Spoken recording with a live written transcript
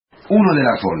Uno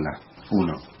della folla,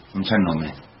 uno, non c'ha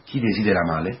nome. Chi desidera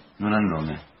male non ha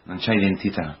nome, non c'ha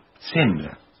identità.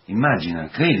 Sembra, immagina,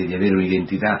 crede di avere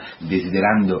un'identità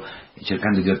desiderando e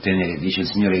cercando di ottenere. Dice il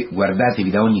Signore: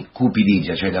 guardatevi da ogni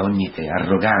cupidigia, cioè da ogni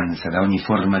arroganza, da ogni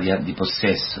forma di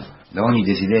possesso, da ogni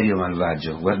desiderio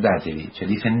malvagio. Guardatevi, cioè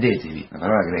difendetevi. La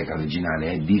parola greca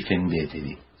originale è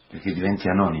difendetevi, perché diventi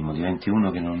anonimo, diventi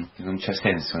uno che non c'ha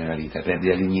senso nella vita, perdi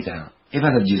la dignità. E va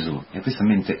da Gesù, e questo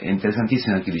è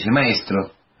interessantissimo, anche dice: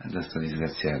 maestro, guarda sto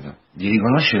disgraziato, gli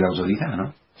riconosce l'autorità,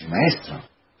 no? Il maestro,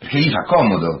 perché gli fa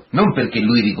comodo, non perché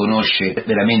lui riconosce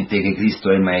veramente che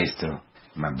Cristo è il maestro,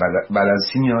 ma va dal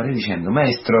Signore dicendo: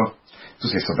 maestro, tu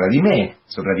sei sopra di me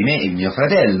e il mio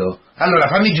fratello, allora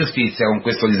fammi giustizia con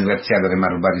questo disgraziato che mi ha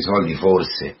rubato i soldi,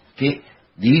 forse, che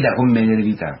divida con me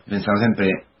l'eredità. Pensavo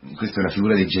sempre, questa è la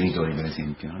figura dei genitori, per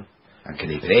esempio, no? Anche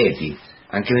dei preti,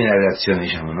 anche nella relazione,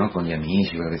 diciamo, no? Con gli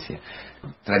amici, quello che sia.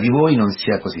 Tra di voi non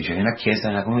sia così, cioè nella Chiesa,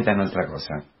 nella comunità è un'altra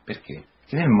cosa. Perché?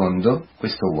 Che nel mondo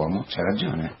questo uomo c'ha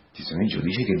ragione, ci sono i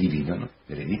giudici che dividono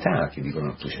l'eredità, che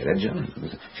dicono: tu c'hai ragione,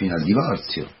 fino al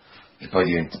divorzio, e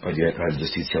poi la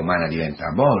giustizia umana diventa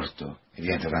aborto, e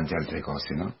diventa tante altre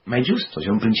cose, no? Ma è giusto, c'è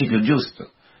un principio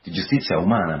giusto di giustizia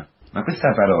umana. Ma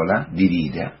questa parola,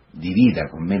 divida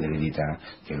con me l'eredità,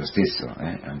 che è lo stesso,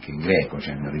 anche in greco,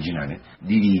 cioè nell'originale,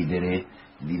 dividere,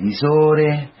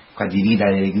 divisore, qua divida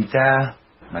l'eredità,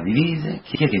 ma divise,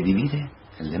 chi è che divide?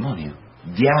 È il demonio,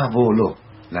 diavolo.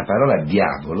 La parola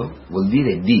diavolo vuol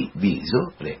dire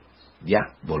divisore,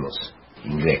 diabolos,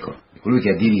 in greco. È colui che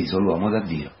ha diviso l'uomo da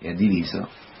Dio e ha diviso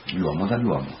l'uomo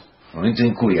dall'uomo. Nel momento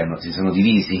in cui si sono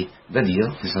divisi da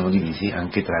Dio, si sono divisi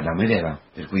anche tra Adamo ed Eva.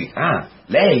 Per cui,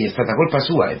 lei è stata colpa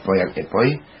sua, e poi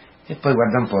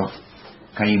guarda un po',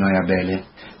 Caino e Abele.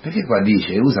 Perché qua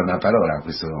usa una parola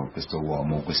questo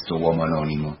uomo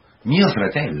anonimo, mio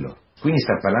fratello. Quindi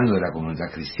sta parlando della comunità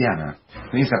cristiana,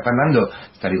 quindi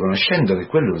sta riconoscendo che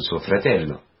quello è il suo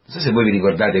fratello. Non so se voi vi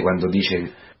ricordate quando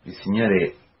il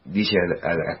Signore dice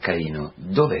a Caino: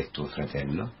 dov'è tuo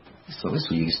fratello?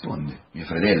 Questo gli risponde: mio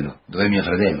fratello. Dov'è mio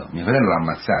fratello? Mio fratello l'ha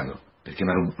ammazzato perché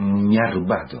mi ha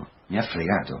rubato, mi ha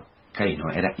fregato. Caino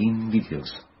era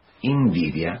invidioso.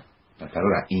 Invidia, la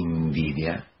parola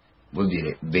invidia vuol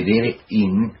dire vedere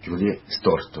che vuol dire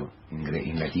storto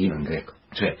in latino, in greco.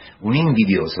 Cioè un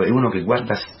invidioso è uno che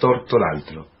guarda storto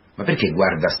l'altro. Ma perché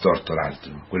guarda storto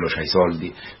l'altro? Quello c'ha i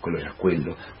soldi, quello c'ha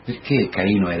quello. Perché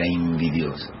Caino era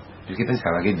invidioso? Perché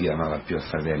pensava che Dio amava più il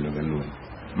fratello che a lui.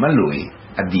 Ma lui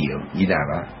a Dio gli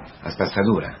dava la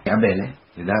spazzatura, e Abele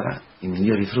gli dava i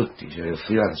migliori frutti, cioè gli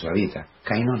offriva la sua vita.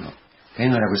 Caino no.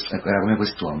 Caino era come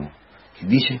quest'uomo che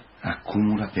dice: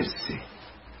 accumula per sé,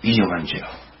 io mangerò,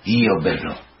 io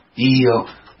berrò, io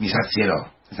mi sazierò.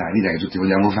 Questa è la vita che tutti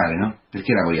vogliamo fare, no?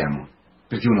 Perché lavoriamo?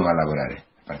 Perché uno va a lavorare?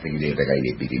 A parte che deve pagare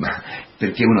i debiti, ma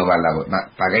perché uno va a lavorare? Ma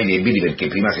paga i debiti perché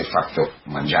prima si è fatto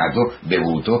mangiato,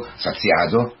 bevuto,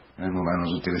 saziato. Non vanno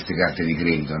tutte queste carte di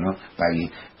credito, no?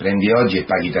 Prendi oggi e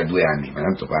paghi tra 2 anni, ma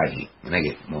tanto paghi, non è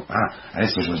che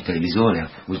adesso c'ho il televisore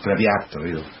ultrapiatto,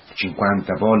 vedo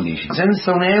 50 pollici,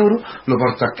 senza €1 lo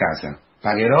porto a casa,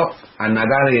 pagherò a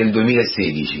Natale del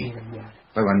 2016.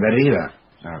 Poi quando arriva,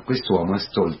 quest'uomo è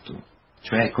stolto,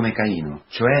 cioè è come Caino,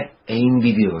 cioè è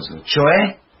invidioso,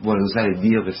 cioè vuole usare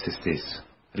Dio per se stesso,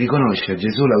 riconosce a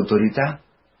Gesù l'autorità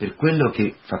per quello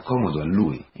che fa comodo a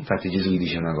lui. Infatti Gesù gli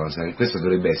dice una cosa, che questo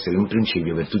dovrebbe essere un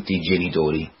principio per tutti i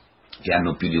genitori che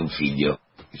hanno più di un figlio,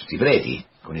 tutti i preti,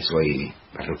 con i suoi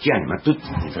parrocchiani, ma tutti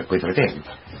quei fratelli.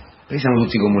 Noi siamo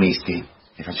tutti comunisti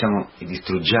e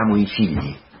distruggiamo i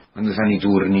figli. Quando fanno i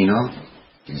turni, no?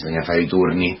 Che bisogna fare i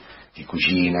turni, chi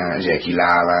cucina, cioè chi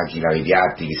lava i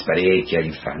piatti, chi sparecchia,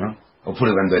 chi fa, no?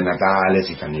 Oppure quando è Natale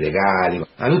si fanno i regali.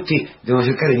 Ma tutti devono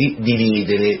cercare di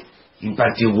dividere in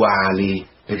parti uguali,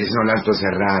 perché sennò l'altro si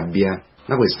arrabbia.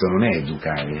 Ma questo non è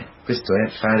educare, questo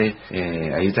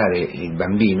è aiutare il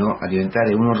bambino a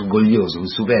diventare un orgoglioso, un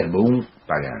superbo, un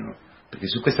pagano, perché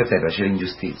su questa terra c'è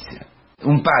l'ingiustizia.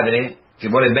 Un padre che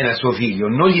vuole bene a suo figlio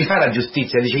non gli fa la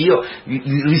giustizia,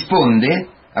 risponde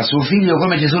a suo figlio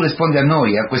come Gesù risponde a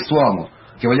noi, a quest'uomo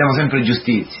che vogliamo sempre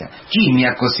giustizia. Chi mi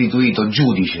ha costituito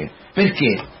giudice?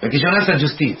 Perché? Perché c'è un'altra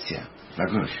giustizia, la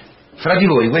croce. Fra di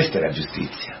voi questa è la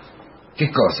giustizia. Che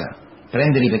cosa?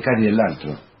 Prendere i peccati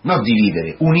dell'altro, non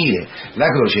dividere, unire. La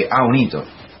croce ha unito.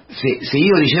 Se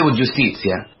io ricevo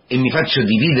giustizia e mi faccio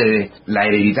dividere la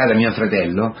eredità da mio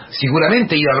fratello,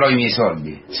 sicuramente io avrò i miei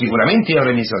soldi,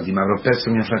 ma avrò perso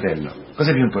il mio fratello.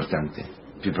 Cosa è più importante?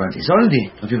 Più importante i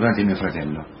soldi o più importante il mio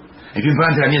fratello? È più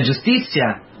importante la mia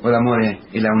giustizia o l'amore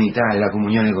e la unità e la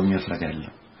comunione con mio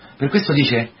fratello? Per questo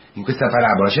dice in questa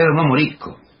parabola: c'era un uomo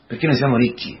ricco, perché noi siamo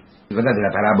ricchi, Ricordate la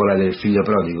parabola del figlio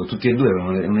prodigo? Tutti e due avevano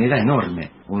un'eredità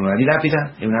enorme, uno la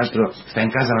dilapida e un altro sta in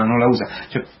casa ma non la usa.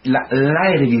 Cioè, la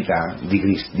eredità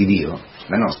di Dio,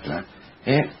 la nostra,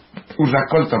 è un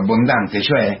raccolto abbondante,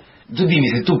 cioè tu dimmi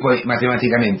se tu poi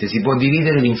matematicamente si può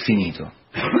dividere l'infinito.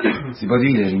 Si può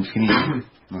dividere l'infinito?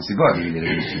 Non si può dividere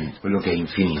l'infinito, quello che è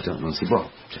infinito non si può,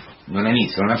 cioè, non ha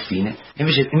inizio, non ha fine.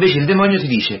 Invece il demonio ti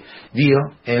dice: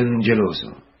 Dio è un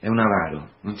geloso, è un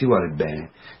avaro, non ti vuole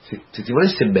bene. Se ti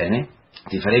volesse bene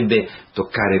ti farebbe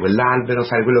toccare quell'albero,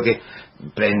 fare quello che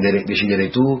decidere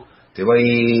tu. Se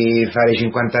vuoi fare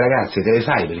 50 ragazze te le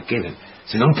fai, perché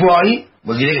se non puoi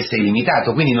vuol dire che sei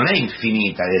limitato, quindi non è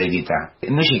infinita l'eredità. E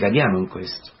noi ci cadiamo in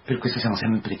questo, per questo stiamo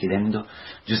sempre chiedendo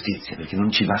giustizia, perché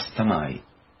non ci basta mai.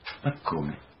 Ma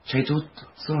come? C'hai tutto,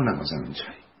 solo una cosa non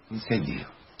c'hai, non sei Dio.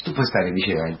 Tu puoi stare,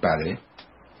 diceva il padre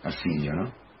al figlio,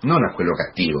 no? Non a quello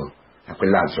cattivo, a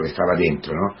quell'altro che stava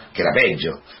dentro, no? Che era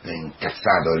peggio,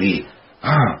 incazzato lì.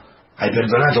 Ah, hai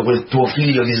perdonato quel tuo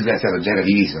figlio disgraziato, già era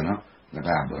diviso, no? La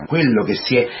parabola. Quello che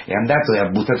è andato e ha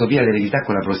buttato via l'eredità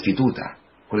con la prostituta,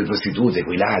 con le prostitute,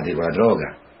 con i ladri, con la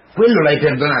droga. Quello l'hai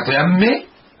perdonato, e a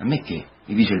me che?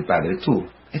 Gli dice il padre: tu,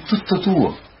 è tutto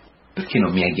tuo. Perché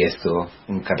non mi hai chiesto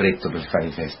un capretto per fare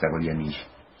festa con gli amici?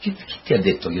 Chi ti ha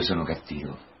detto che io sono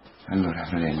cattivo? Allora,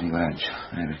 fratelli, coraggio,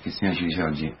 perché il Signore ci dice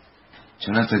oggi: c'è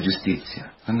un'altra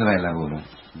giustizia. Quando vai al lavoro,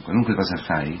 in qualunque cosa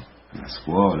fai, nella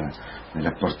scuola, nel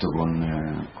rapporto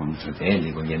con i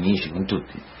fratelli, con gli amici, con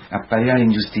tutti, apparirà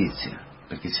l'ingiustizia,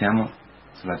 perché siamo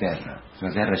sulla terra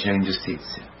c'è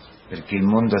l'ingiustizia, perché il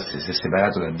mondo si è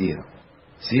separato da Dio.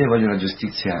 Se io voglio la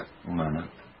giustizia umana,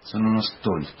 sono uno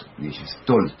stolto, dice,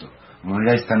 stolto,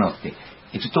 morirai stanotte,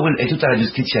 e tutta la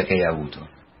giustizia che hai avuto,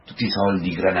 tutti i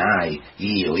soldi, i granai,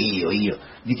 io,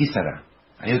 di chi sarà?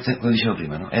 Come dicevo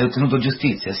prima, no? Hai ottenuto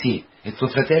giustizia, sì, e tuo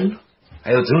fratello?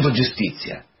 Hai ottenuto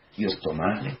giustizia. Io sto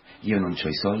male, io non ho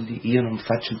i soldi, io non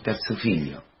faccio il terzo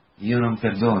figlio, io non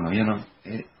perdono, io non...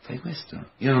 fai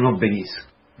questo, io non obbedisco.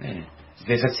 Bene, ti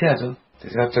sei saziato? Ti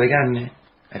sei fatto le canne?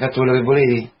 Hai fatto quello che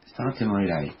volevi? Stanotte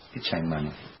morirai. Che c'hai in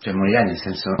mano? Cioè morirai nel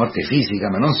senso morte fisica,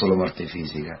 ma non solo morte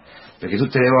fisica, perché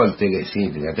tutte le volte che, sì,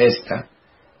 della testa,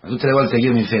 ma tutte le volte che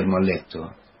io mi fermo a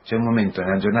letto, c'è un momento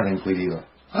nella giornata in cui dico: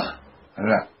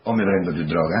 allora o mi prendo più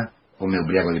droga, o mi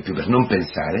ubriaco di più per non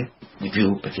pensare di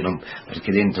più,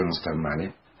 perché dentro non sta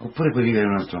male, oppure puoi vivere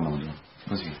in un altro modo.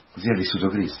 Così ha vissuto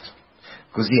Cristo,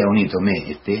 così ha unito me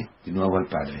e te di nuovo al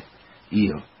Padre.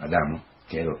 Io, Adamo,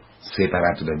 che ero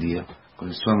separato da Dio, con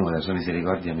il suo amore, la sua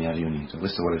misericordia mi ha riunito.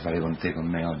 Questo vuole fare con te, con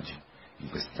me oggi, in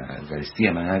questa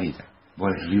Eucaristia, ma nella vita.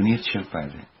 Vuole riunirci al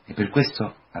Padre, e per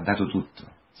questo ha dato tutto,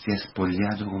 si è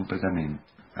spogliato completamente,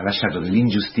 ha lasciato che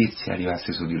l'ingiustizia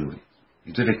arrivasse su di lui.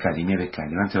 I tuoi peccati, i miei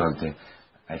peccati. Quante volte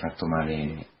hai fatto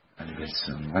male alle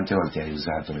persone? Quante volte hai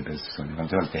usato le persone?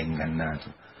 Quante volte hai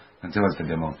ingannato? Quante volte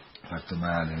abbiamo fatto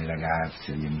male alle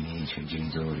ragazze, agli amici, ai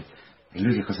genitori? E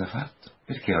lui che cosa ha fatto?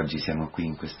 Perché oggi siamo qui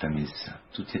in questa messa,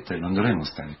 tutti e tre? Non dovremmo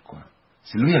stare qua.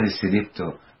 Se lui avesse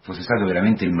detto, fosse stato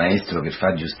veramente il maestro che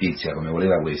fa giustizia come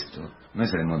voleva questo, noi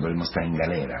dovremmo stare in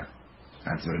galera,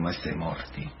 anzi dovremmo essere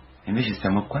morti. E invece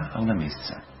stiamo qua a una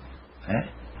messa.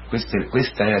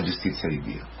 Questa è la giustizia di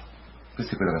Dio.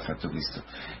 Questo è quello che ha fatto Cristo,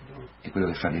 è quello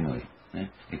che fa di noi,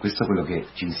 e questo è quello che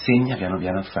ci insegna piano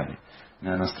piano a fare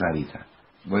nella nostra vita.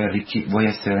 Vuoi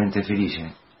essere veramente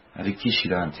felice? Arricchisci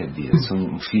davanti a Dio. Se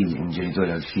un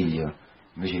genitore al figlio,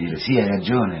 invece di dire: sì, hai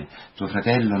ragione, tuo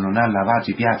fratello non ha lavato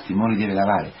i piatti, mo li deve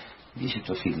lavare, dice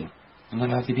tuo figlio: non ha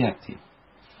lavato i piatti,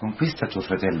 conquista tuo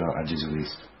fratello a Gesù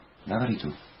Cristo, lavali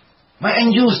tu. Ma è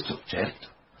ingiusto, certo,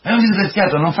 è un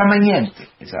disgraziato, non fa mai niente,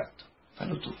 esatto,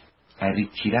 fallo tu.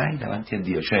 Arricchirai davanti a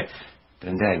Dio, cioè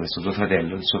prenderai questo tuo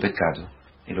fratello, il suo peccato,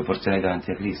 e lo porterai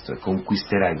davanti a Cristo, e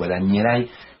conquisterai, guadagnerai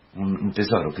un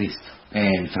tesoro, Cristo, è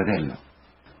il fratello.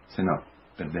 Se no,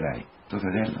 perderai tuo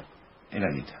fratello e la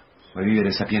vita. Vuoi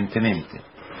vivere sapientemente?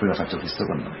 Quello ha fatto Cristo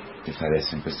con noi, che fa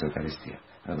adesso in questa Eucaristia.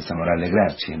 Allora possiamo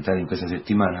rallegrarci, entrare in questa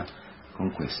settimana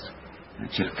con questo,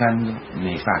 cercando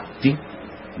nei fatti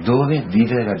dove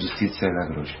vivere la giustizia della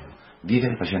croce,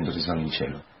 vivere facendo tesoro in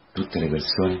cielo, tutte le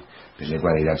persone per le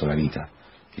quali hai dato la vita,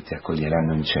 che ti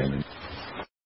accoglieranno in cielo.